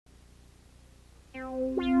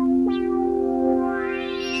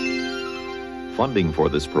Funding for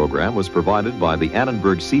this program was provided by the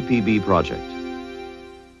Annenberg CPB project.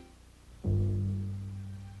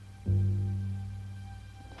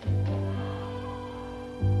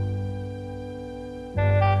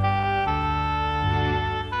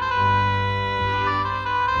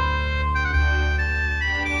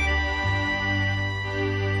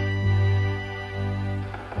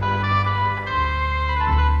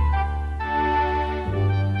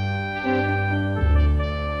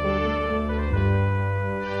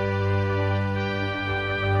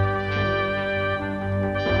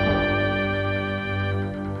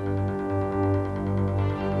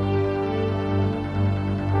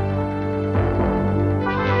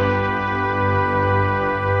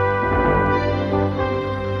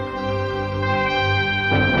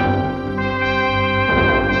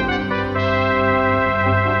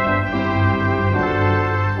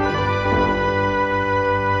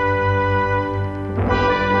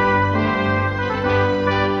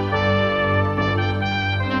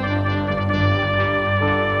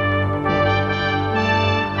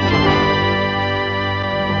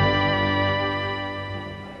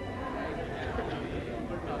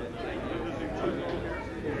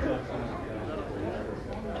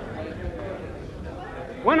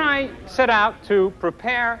 When I set out to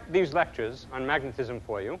prepare these lectures on magnetism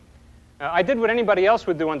for you, I did what anybody else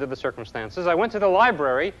would do under the circumstances. I went to the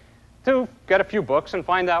library to get a few books and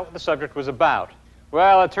find out what the subject was about.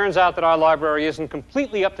 Well, it turns out that our library isn't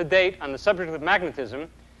completely up to date on the subject of magnetism,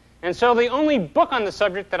 and so the only book on the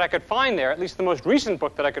subject that I could find there, at least the most recent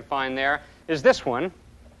book that I could find there, is this one,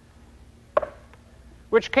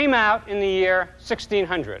 which came out in the year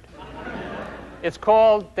 1600. It's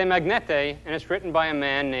called De Magnete, and it's written by a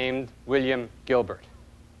man named William Gilbert.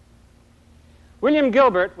 William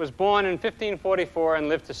Gilbert was born in 1544 and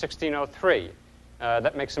lived to 1603.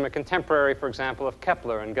 That makes him a contemporary, for example, of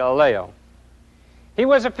Kepler and Galileo. He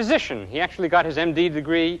was a physician. He actually got his MD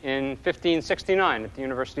degree in 1569 at the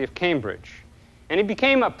University of Cambridge. And he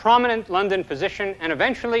became a prominent London physician, and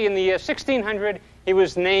eventually in the year 1600, he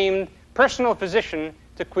was named personal physician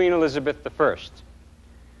to Queen Elizabeth I.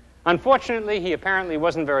 Unfortunately, he apparently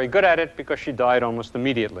wasn't very good at it because she died almost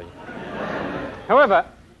immediately. However,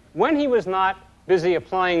 when he was not busy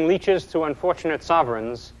applying leeches to unfortunate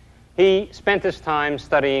sovereigns, he spent his time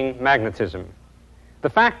studying magnetism. The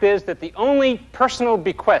fact is that the only personal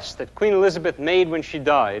bequest that Queen Elizabeth made when she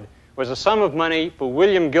died was a sum of money for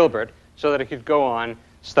William Gilbert so that he could go on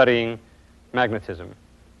studying magnetism.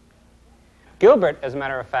 Gilbert, as a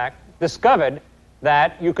matter of fact, discovered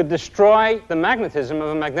that you could destroy the magnetism of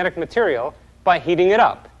a magnetic material by heating it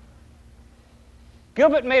up.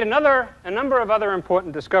 Gilbert made a number of other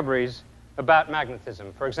important discoveries about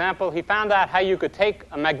magnetism. For example, he found out how you could take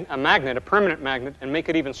a magnet, a permanent magnet, and make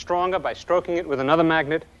it even stronger by stroking it with another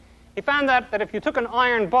magnet. He found out that if you took an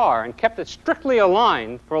iron bar and kept it strictly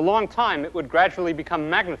aligned for a long time, it would gradually become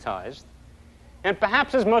magnetized. And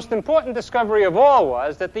perhaps his most important discovery of all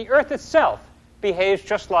was that the Earth itself behaves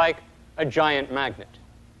just like a giant magnet.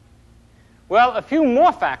 Well, a few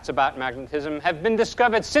more facts about magnetism have been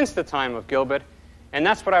discovered since the time of Gilbert, and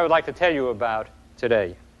that's what I would like to tell you about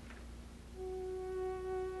today.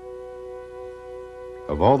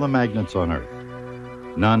 Of all the magnets on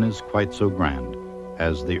Earth, none is quite so grand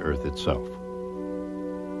as the Earth itself.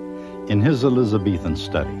 In his Elizabethan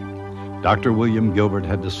study, Dr. William Gilbert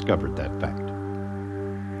had discovered that fact.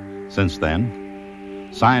 Since then,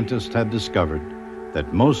 scientists have discovered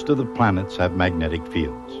that most of the planets have magnetic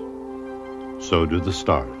fields. So do the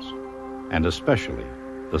stars, and especially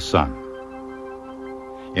the sun.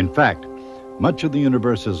 In fact, much of the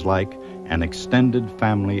universe is like an extended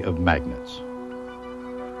family of magnets.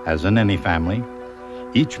 As in any family,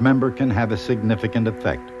 each member can have a significant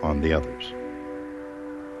effect on the others.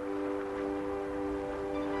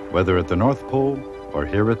 Whether at the North Pole or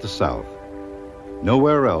here at the South,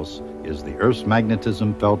 nowhere else is the Earth's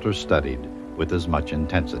magnetism felt or studied with as much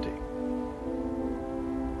intensity.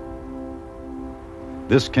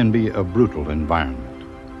 This can be a brutal environment,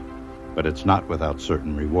 but it's not without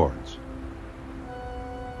certain rewards,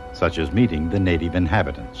 such as meeting the native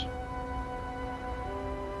inhabitants,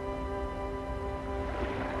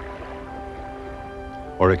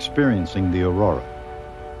 or experiencing the aurora,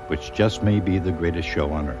 which just may be the greatest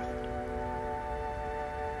show on Earth.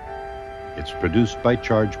 It's produced by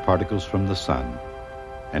charged particles from the sun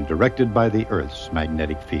and directed by the Earth's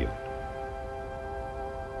magnetic field.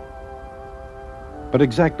 But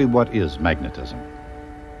exactly what is magnetism?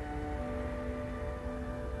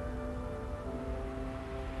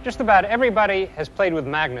 Just about everybody has played with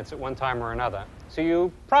magnets at one time or another. so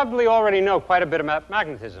you probably already know quite a bit about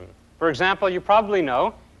magnetism. For example, you probably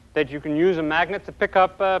know that you can use a magnet to pick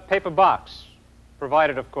up a paper box,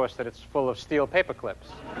 provided, of course, that it's full of steel paper clips.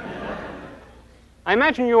 I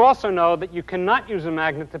imagine you also know that you cannot use a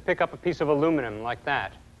magnet to pick up a piece of aluminum like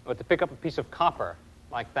that, or to pick up a piece of copper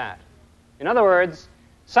like that. In other words,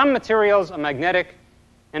 some materials are magnetic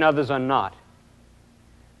and others are not.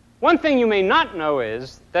 One thing you may not know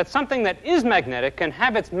is that something that is magnetic can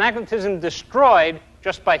have its magnetism destroyed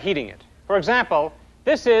just by heating it. For example,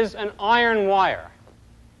 this is an iron wire.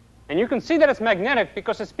 And you can see that it's magnetic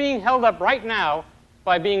because it's being held up right now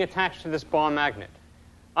by being attached to this bar magnet.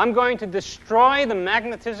 I'm going to destroy the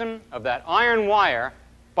magnetism of that iron wire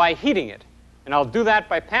by heating it. And I'll do that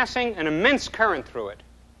by passing an immense current through it.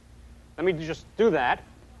 Let me just do that.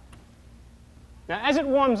 Now, as it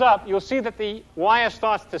warms up, you'll see that the wire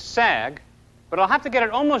starts to sag, but I'll have to get it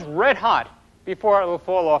almost red hot before it will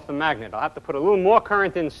fall off the magnet. I'll have to put a little more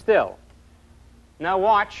current in still. Now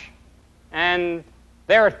watch, and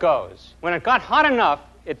there it goes. When it got hot enough,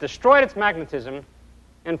 it destroyed its magnetism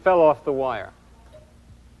and fell off the wire.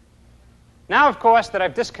 Now, of course, that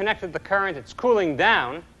I've disconnected the current, it's cooling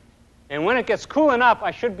down, and when it gets cooling up,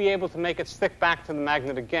 I should be able to make it stick back to the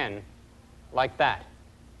magnet again, like that.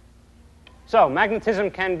 So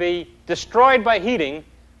magnetism can be destroyed by heating,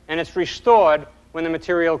 and it's restored when the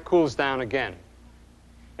material cools down again.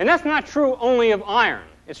 And that's not true only of iron.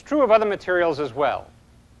 It's true of other materials as well.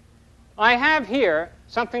 I have here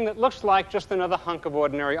something that looks like just another hunk of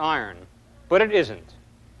ordinary iron, but it isn't.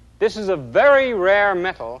 This is a very rare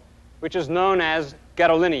metal, which is known as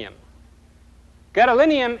gadolinium.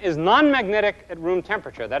 Gadolinium is non-magnetic at room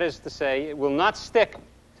temperature. That is to say, it will not stick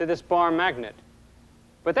to this bar magnet.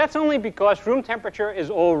 But that's only because room temperature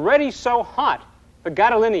is already so hot for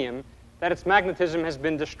gadolinium that its magnetism has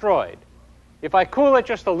been destroyed. If I cool it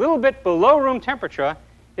just a little bit below room temperature,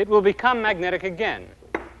 it will become magnetic again.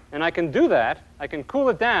 And I can do that, I can cool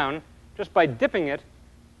it down just by dipping it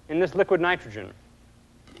in this liquid nitrogen.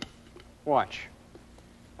 Watch.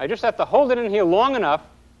 I just have to hold it in here long enough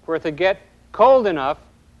for it to get cold enough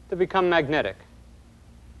to become magnetic.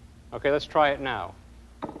 Okay, let's try it now.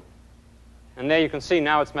 And there you can see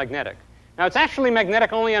now it's magnetic. Now it's actually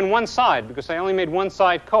magnetic only on one side because I only made one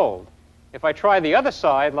side cold. If I try the other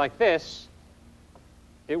side like this,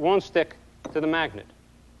 it won't stick to the magnet.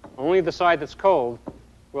 Only the side that's cold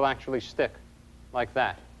will actually stick like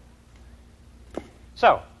that.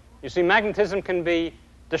 So, you see, magnetism can be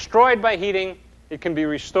destroyed by heating. It can be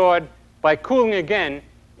restored by cooling again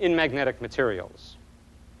in magnetic materials.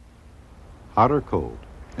 Hot or cold,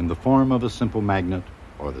 in the form of a simple magnet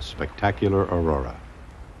or the spectacular aurora.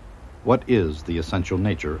 What is the essential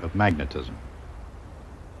nature of magnetism?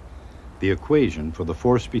 The equation for the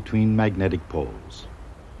force between magnetic poles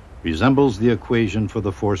resembles the equation for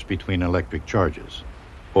the force between electric charges,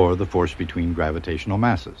 or the force between gravitational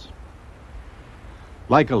masses.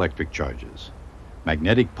 Like electric charges,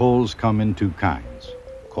 magnetic poles come in two kinds,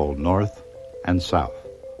 called north and south.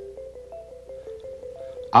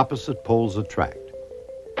 Opposite poles attract,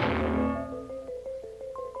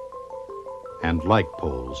 and like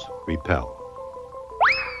poles repel.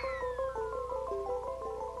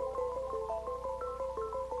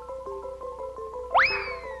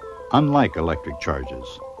 Unlike electric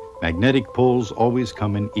charges, magnetic poles always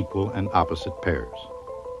come in equal and opposite pairs.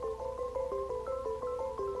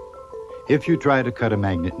 If you try to cut a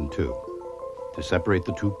magnet in two, to separate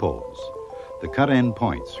the two poles, the cut-end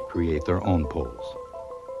points create their own poles.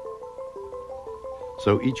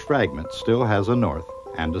 So each fragment still has a north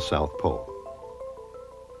and a south pole.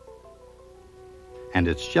 And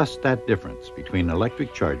it's just that difference between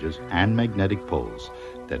electric charges and magnetic poles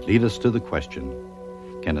that lead us to the question,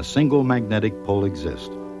 can a single magnetic pole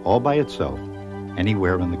exist all by itself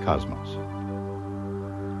anywhere in the cosmos?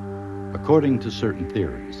 According to certain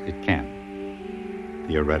theories, it can.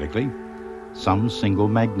 Theoretically, some single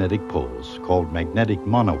magnetic poles, called magnetic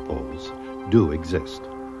monopoles, do exist.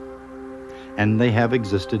 And they have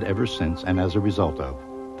existed ever since and as a result of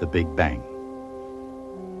the Big Bang.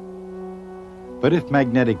 But if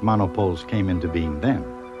magnetic monopoles came into being then,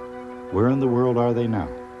 where in the world are they now?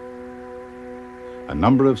 A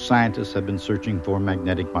number of scientists have been searching for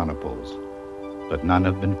magnetic monopoles, but none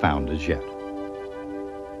have been found as yet.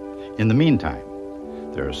 In the meantime,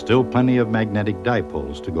 there are still plenty of magnetic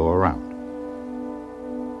dipoles to go around.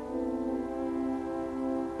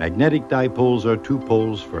 Magnetic dipoles are two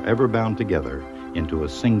poles forever bound together into a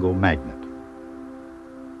single magnet.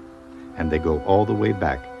 And they go all the way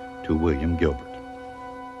back to William Gilbert.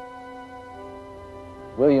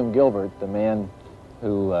 William Gilbert, the man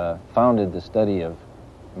who founded the study of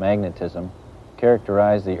magnetism,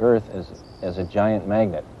 characterize the Earth as a giant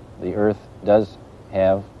magnet. The Earth does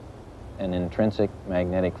have an intrinsic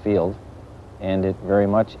magnetic field, and it very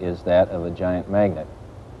much is that of a giant magnet.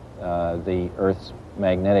 The Earth's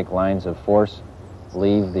magnetic lines of force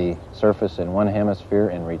leave the surface in one hemisphere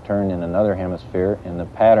and return in another hemisphere, and the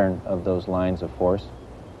pattern of those lines of force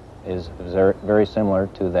is very similar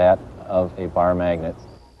to that of a bar magnet.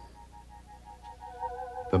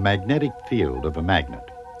 The magnetic field of a magnet,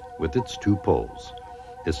 with its two poles,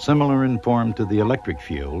 is similar in form to the electric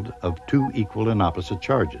field of two equal and opposite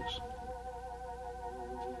charges.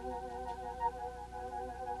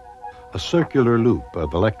 A circular loop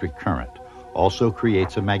of electric current also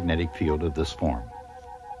creates a magnetic field of this form.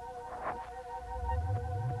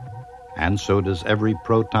 And so does every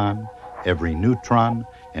proton, every neutron,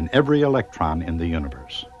 and every electron in the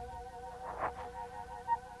universe.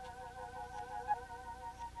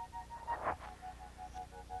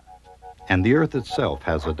 And the Earth itself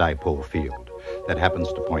has a dipole field that happens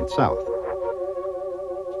to point south,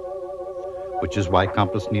 which is why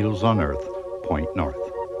compass needles on Earth point north.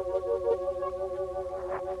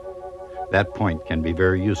 That point can be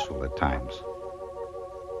very useful at times,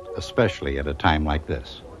 especially at a time like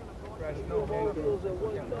this.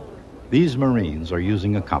 These Marines are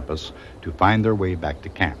using a compass to find their way back to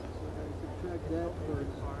camp.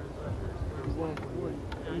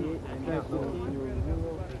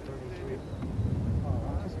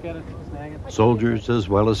 Soldiers as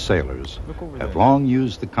well as sailors have long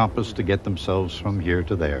used the compass to get themselves from here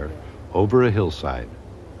to there, over a hillside,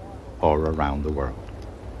 or around the world.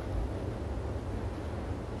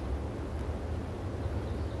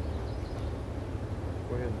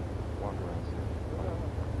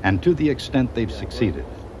 And to the extent they've succeeded,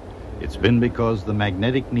 it's been because the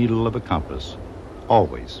magnetic needle of a compass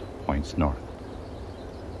always points north.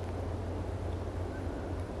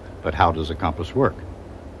 But how does a compass work?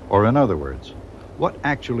 Or in other words, what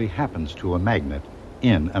actually happens to a magnet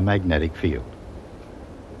in a magnetic field?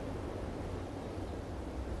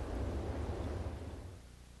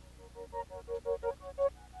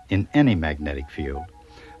 In any magnetic field,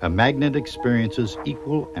 a magnet experiences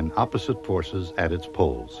equal and opposite forces at its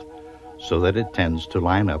poles, so that it tends to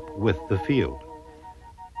line up with the field.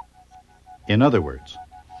 In other words,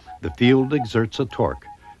 the field exerts a torque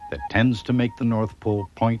that tends to make the North Pole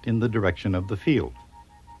point in the direction of the field.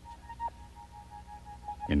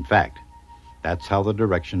 In fact, that's how the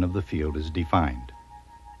direction of the field is defined.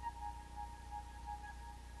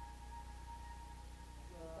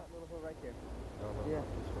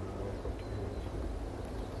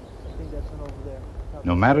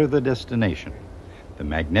 No matter the destination, the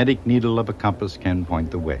magnetic needle of a compass can point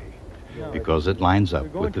the way, because it lines up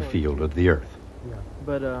with the field of the Earth.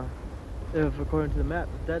 But if according to the map,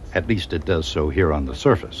 that's... At least it does so here on the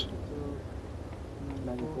surface.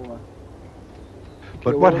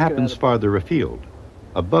 But what happens farther afield,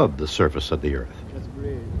 above the surface of the Earth?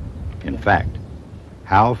 In fact,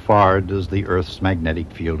 how far does the Earth's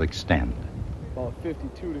magnetic field extend? About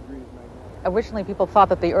 52 degrees. Originally, people thought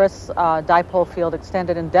that the Earth's dipole field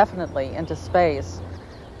extended indefinitely into space,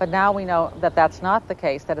 but now we know that that's not the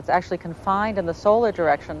case, that it's actually confined in the solar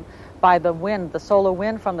direction by the wind, the solar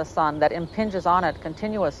wind from the sun that impinges on it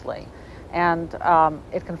continuously. And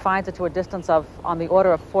it confines it to a distance of on the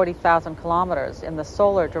order of 40,000 kilometers in the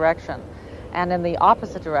solar direction. And in the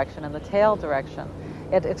opposite direction, in the tail direction,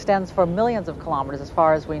 it extends for millions of kilometers as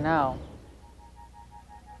far as we know.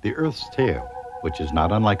 The Earth's tail, which is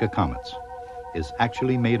not unlike a comet's, is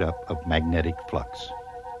actually made up of magnetic flux.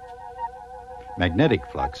 Magnetic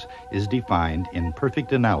flux is defined in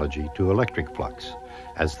perfect analogy to electric flux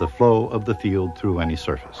as the flow of the field through any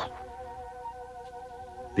surface.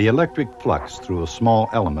 The electric flux through a small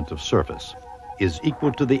element of surface is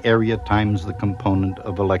equal to the area times the component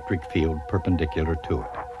of electric field perpendicular to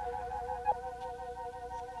it.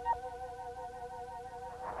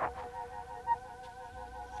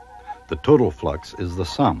 The total flux is the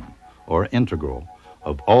sum, or integral,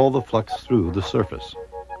 of all the flux through the surface.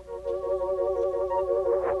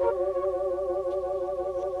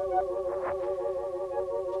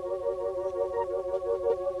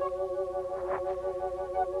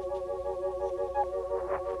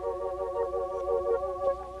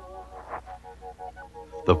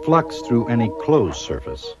 The flux through any closed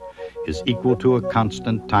surface is equal to a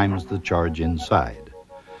constant times the charge inside,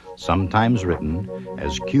 sometimes written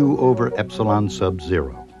as Q over epsilon sub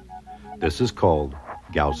 0. This is called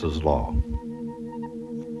Gauss's law.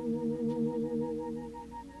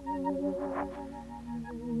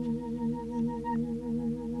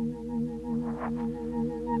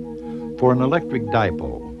 For an electric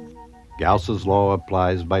dipole, Gauss's law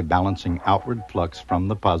applies by balancing outward flux from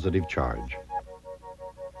the positive charge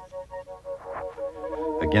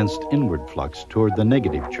against inward flux toward the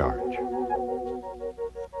negative charge.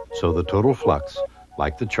 So the total flux,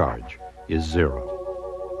 like the charge, is zero.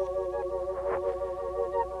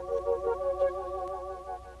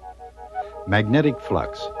 Magnetic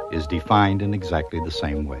flux is defined in exactly the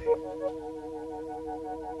same way.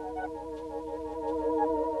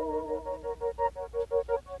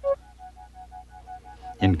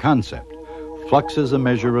 In concept, flux is a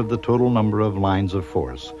measure of the total number of lines of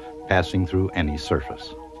force passing through any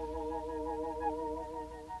surface.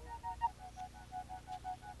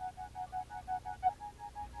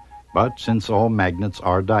 But since all magnets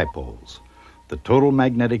are dipoles, the total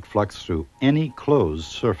magnetic flux through any closed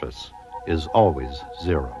surface is always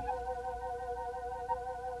zero.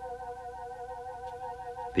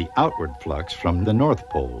 The outward flux from the north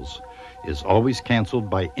poles is always canceled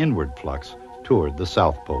by inward flux toward the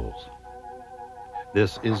south poles.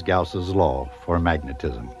 This is Gauss's law for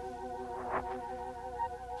magnetism.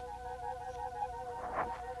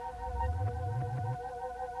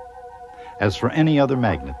 As for any other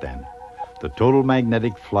magnet, then, the total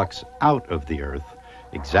magnetic flux out of the Earth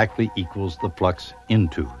exactly equals the flux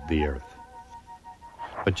into the Earth.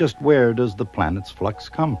 But just where does the planet's flux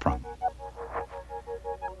come from?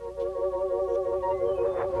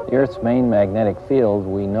 The Earth's main magnetic field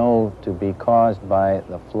we know to be caused by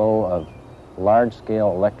the flow of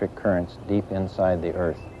large-scale electric currents deep inside the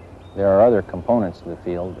Earth. There are other components to the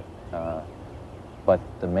field, but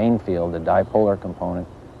the main field, the dipolar component,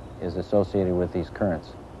 is associated with these currents.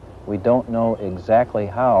 We don't know exactly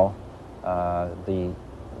how the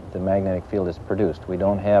magnetic field is produced. We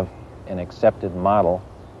don't have an accepted model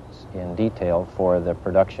in detail for the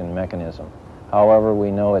production mechanism. However,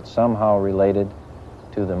 we know it's somehow related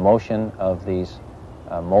to the motion of these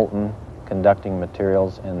molten conducting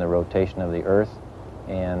materials and the rotation of the Earth,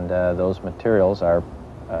 and those materials are,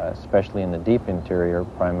 especially in the deep interior,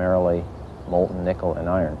 primarily molten nickel and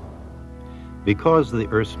iron. Because the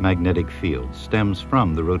Earth's magnetic field stems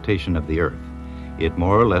from the rotation of the Earth, it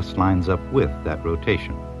more or less lines up with that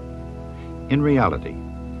rotation. In reality,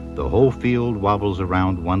 the whole field wobbles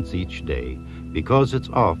around once each day because it's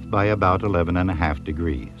off by about 11.5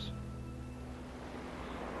 degrees.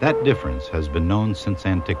 That difference has been known since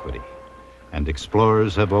antiquity, and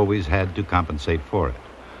explorers have always had to compensate for it,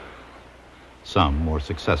 some more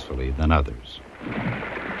successfully than others.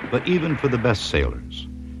 But even for the best sailors,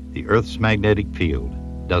 the Earth's magnetic field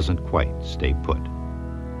doesn't quite stay put.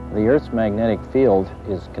 The Earth's magnetic field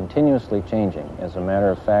is continuously changing. As a matter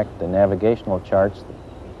of fact, the navigational charts,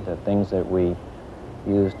 the things that we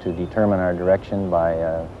use to determine our direction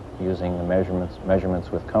by using the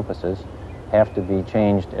measurements with compasses, have to be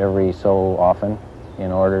changed every so often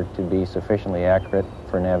in order to be sufficiently accurate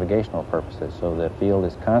for navigational purposes. So the field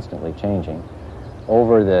is constantly changing.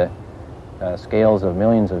 Over the scales of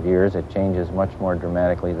millions of years, it changes much more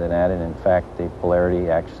dramatically than that, and in fact the polarity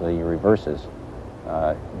actually reverses,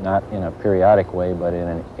 not in a periodic way, but in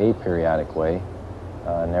an aperiodic way,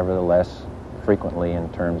 nevertheless frequently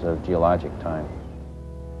in terms of geologic time.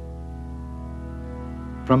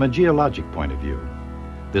 From a geologic point of view,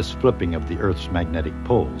 this flipping of the Earth's magnetic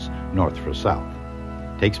poles, north for south,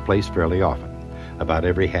 takes place fairly often, about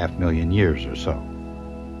every 500,000 years or so.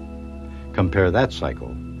 Compare that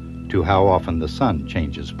cycle to how often the sun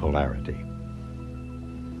changes polarity.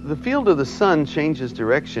 The field of the sun changes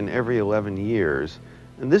direction every 11 years,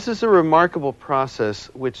 and this is a remarkable process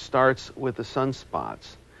which starts with the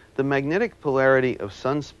sunspots. The magnetic polarity of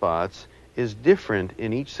sunspots is different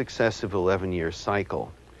in each successive 11-year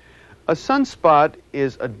cycle. A sunspot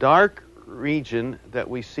is a dark region that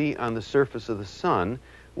we see on the surface of the sun,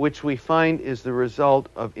 which we find is the result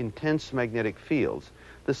of intense magnetic fields.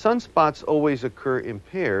 The sunspots always occur in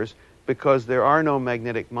pairs because there are no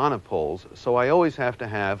magnetic monopoles, so I always have to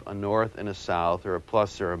have a north and a south, or a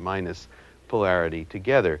plus or a minus polarity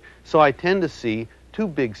together. So I tend to see two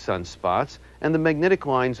big sunspots, and the magnetic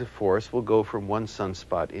lines of force will go from one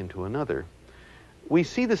sunspot into another. We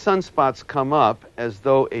see the sunspots come up as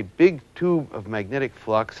though a big tube of magnetic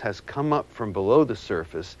flux has come up from below the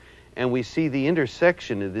surface, and we see the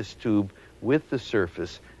intersection of this tube with the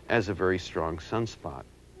surface as a very strong sunspot.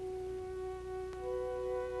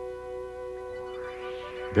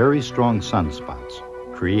 Very strong sunspots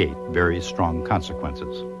create very strong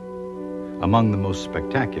consequences. Among the most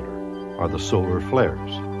spectacular are the solar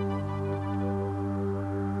flares.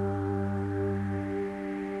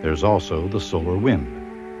 There's also the solar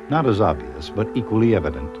wind, not as obvious but equally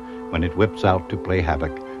evident when it whips out to play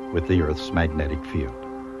havoc with the Earth's magnetic field.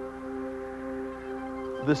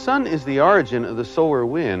 The sun is the origin of the solar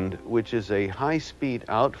wind, which is a high-speed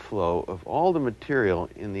outflow of all the material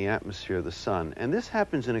in the atmosphere of the sun. And this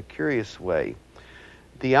happens in a curious way.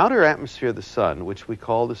 The outer atmosphere of the sun, which we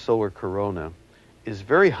call the solar corona, is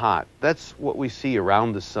very hot. That's what we see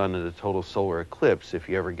around the sun at a total solar eclipse, if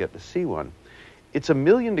you ever get to see one. It's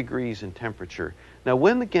 1,000,000 degrees in temperature. Now,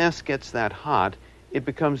 when the gas gets that hot, it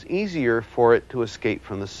becomes easier for it to escape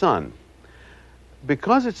from the sun.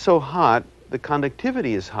 Because it's so hot, the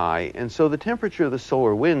conductivity is high, and so the temperature of the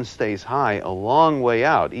solar wind stays high a long way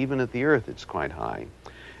out. Even at the Earth, it's quite high.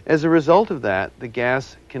 As a result of that, the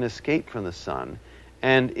gas can escape from the sun,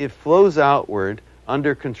 and it flows outward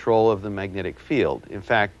under control of the magnetic field. In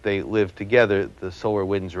fact, they live together. The solar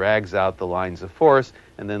wind drags out the lines of force,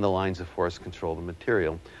 and then the lines of force control the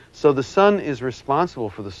material. So the sun is responsible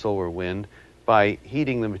for the solar wind by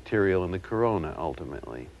heating the material in the corona,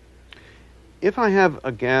 ultimately. If I have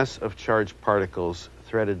a gas of charged particles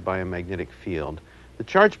threaded by a magnetic field, the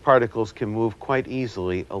charged particles can move quite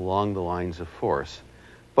easily along the lines of force.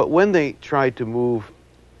 But when they try to move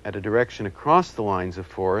at a direction across the lines of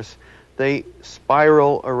force, they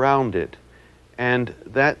spiral around it. And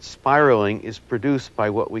that spiraling is produced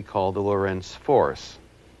by what we call the Lorentz force.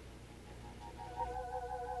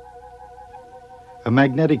 A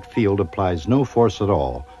magnetic field applies no force at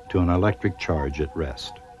all to an electric charge at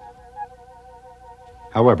rest.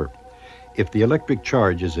 However, if the electric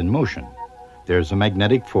charge is in motion, there's a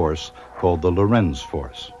magnetic force called the Lorentz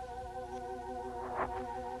force.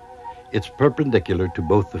 It's perpendicular to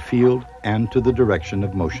both the field and to the direction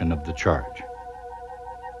of motion of the charge.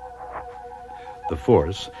 The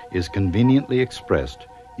force is conveniently expressed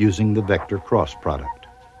using the vector cross product.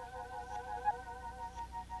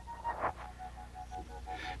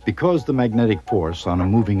 Because the magnetic force on a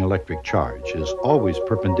moving electric charge is always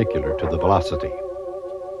perpendicular to the velocity,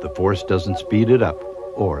 the force doesn't speed it up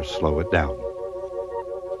or slow it down.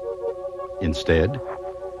 Instead,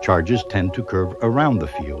 charges tend to curve around the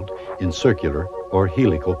field in circular or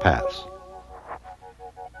helical paths.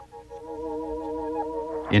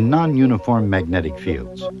 In non-uniform magnetic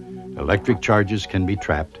fields, electric charges can be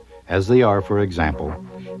trapped, as they are, for example,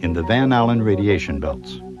 in the Van Allen radiation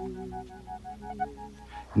belts.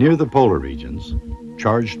 Near the polar regions,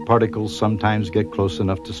 charged particles sometimes get close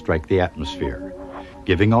enough to strike the atmosphere,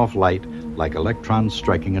 giving off light like electrons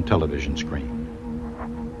striking a television screen.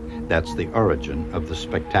 That's the origin of the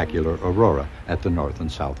spectacular aurora at the North and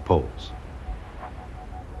South Poles.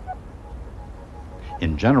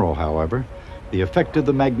 In general, however, the effect of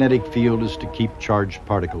the magnetic field is to keep charged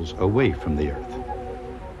particles away from the Earth.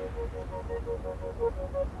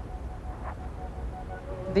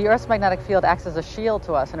 The Earth's magnetic field acts as a shield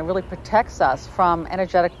to us, and it really protects us from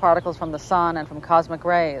energetic particles from the sun and from cosmic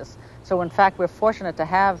rays. So in fact, we're fortunate to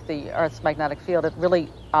have the Earth's magnetic field. It really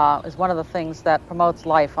is one of the things that promotes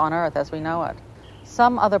life on Earth as we know it.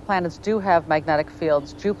 Some other planets do have magnetic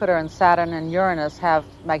fields. Jupiter and Saturn and Uranus have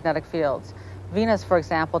magnetic fields. Venus, for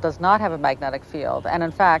example, does not have a magnetic field. And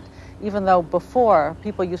in fact, even though before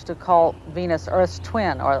people used to call Venus Earth's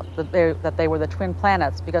twin, or that they were the twin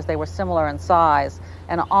planets because they were similar in size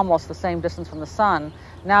and almost the same distance from the sun,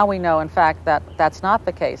 now we know, in fact, that that's not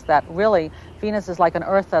the case, that really Venus is like an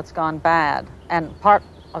Earth that's gone bad. And part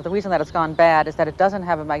of the reason that it's gone bad is that it doesn't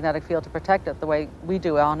have a magnetic field to protect it the way we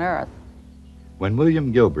do on Earth. When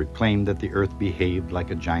William Gilbert claimed that the Earth behaved like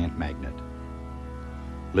a giant magnet,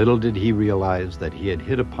 little did he realize that he had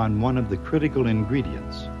hit upon one of the critical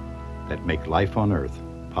ingredients that make life on Earth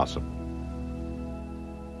possible.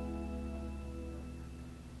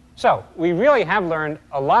 So, we really have learned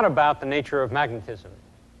a lot about the nature of magnetism.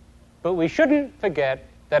 But we shouldn't forget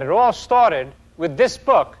that it all started with this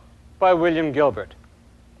book by William Gilbert.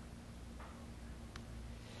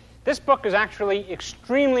 This book is actually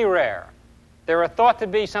extremely rare. There are thought to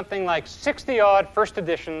be something like 60-odd first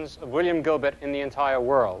editions of William Gilbert in the entire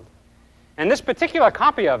world. And this particular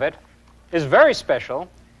copy of it is very special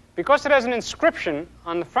because it has an inscription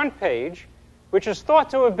on the front page which is thought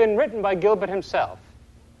to have been written by Gilbert himself.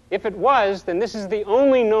 If it was, then this is the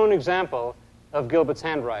only known example of Gilbert's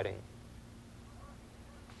handwriting.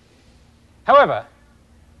 However,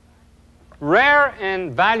 rare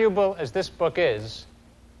and valuable as this book is,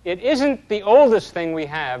 it isn't the oldest thing we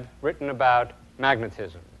have written about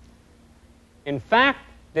magnetism. In fact,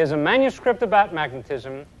 there's a manuscript about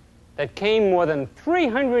magnetism that came more than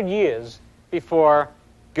 300 years before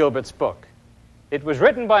Gilbert's book. It was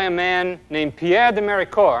written by a man named Pierre de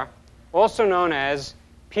Méricourt, also known as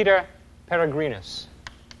Peter Peregrinus.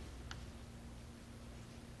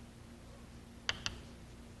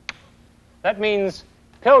 That means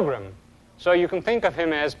pilgrim, so you can think of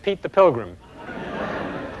him as Pete the Pilgrim.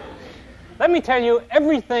 let me tell you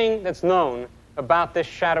everything that's known about this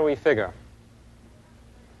shadowy figure.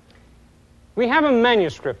 We have a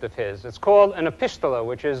manuscript of his. It's called an epistola,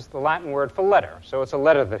 which is the Latin word for letter. So it's a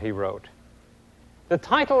letter that he wrote. The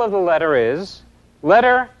title of the letter is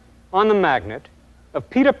Letter on the Magnet of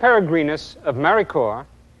Peter Peregrinus of Maricourt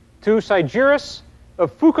to Sigirus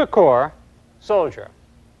of Foucacourt, soldier.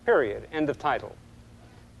 Period. End of title.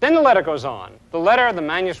 Then the letter goes on. The letter, the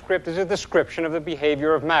manuscript, is a description of the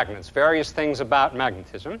behavior of magnets, various things about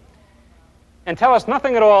magnetism, and tell us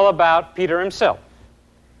nothing at all about Peter himself.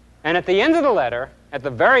 And at the end of the letter, at the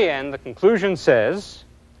very end, the conclusion says,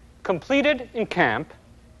 completed in camp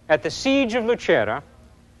at the siege of Lucera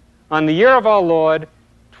on the year of our Lord,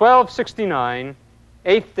 1269,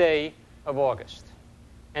 8th day of August.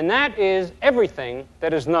 And that is everything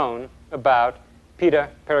that is known about Peter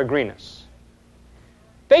Peregrinus.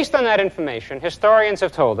 Based on that information, historians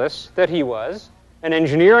have told us that he was an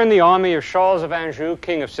engineer in the army of Charles of Anjou,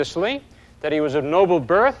 king of Sicily, that he was of noble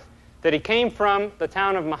birth, that he came from the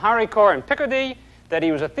town of Maharicourt in Picardy, that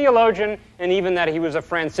he was a theologian, and even that he was a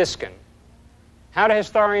Franciscan. How do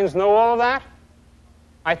historians know all of that?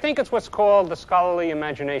 I think it's what's called the scholarly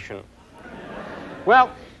imagination. Well,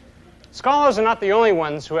 scholars are not the only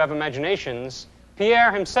ones who have imaginations.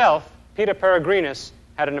 Pierre himself, Peter Peregrinus,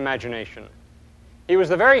 had an imagination. He was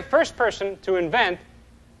the very first person to invent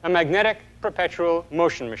a magnetic perpetual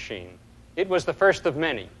motion machine. It was the first of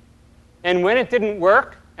many. And when it didn't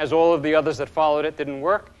work, as all of the others that followed it didn't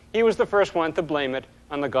work, he was the first one to blame it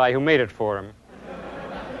on the guy who made it for him.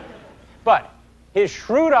 But his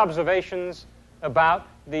shrewd observations about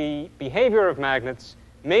the behavior of magnets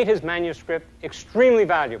made his manuscript extremely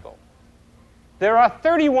valuable. There are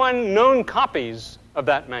 31 known copies of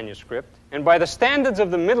that manuscript, and by the standards of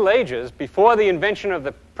the Middle Ages, before the invention of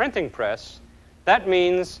the printing press, that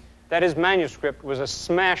means that his manuscript was a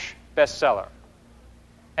smash bestseller.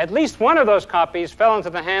 At least one of those copies fell into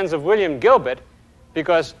the hands of William Gilbert,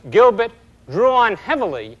 because Gilbert drew on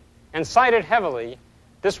heavily and cited heavily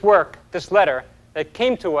this work, this letter, that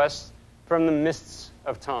came to us from the mists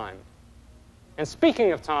of time. And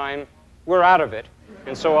speaking of time, we're out of it,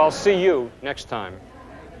 and so I'll see you next time.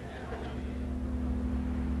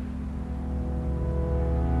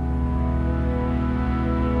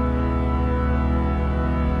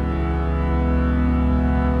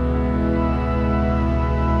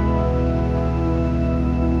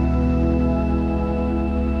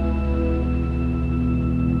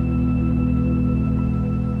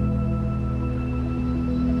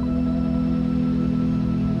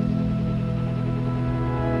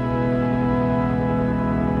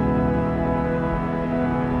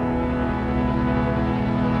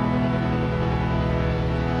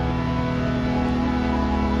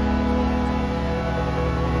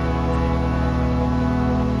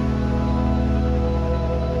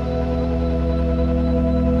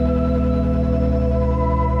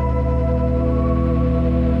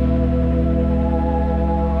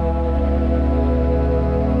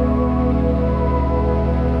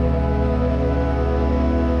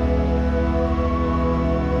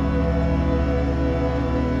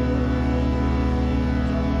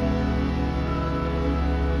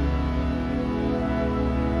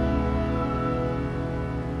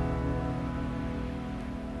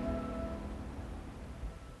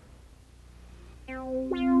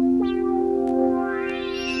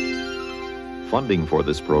 Funding for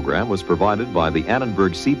this program was provided by the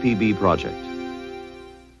Annenberg CPB project.